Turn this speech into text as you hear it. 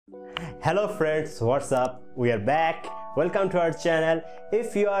Hello friends, what's up? We are back. Welcome to our channel.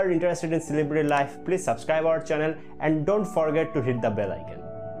 If you are interested in celebrity life, please subscribe our channel and don't forget to hit the bell icon.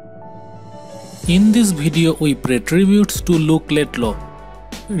 In this video we pay tributes to Letlow.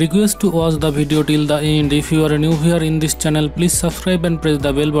 Request to watch the video till the end. If you are new here in this channel, please subscribe and press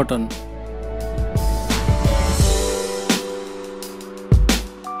the bell button.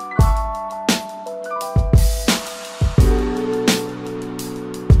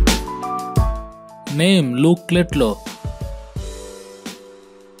 Name: Letlow.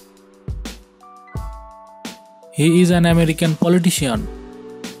 He is an American politician.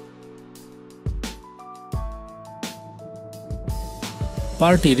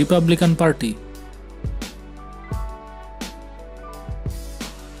 Party: Republican Party.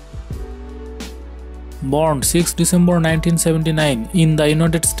 Born 6 December 1979 in the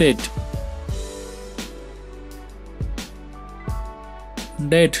United States.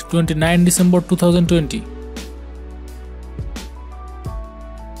 Date: 29 December 2020.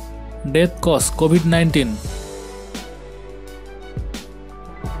 Death cause: COVID-19.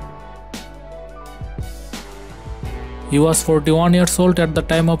 He was 41 years old at the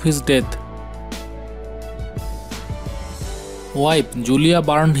time of his death. Wife: Julia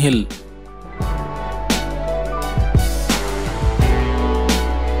Barnhill.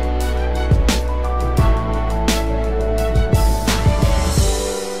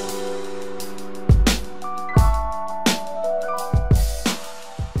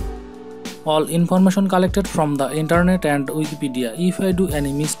 All information collected from the internet and Wikipedia. If I do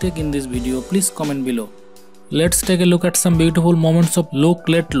any mistake in this video, please comment below. Let's take a look at some beautiful moments of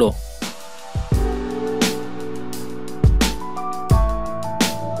Letlow.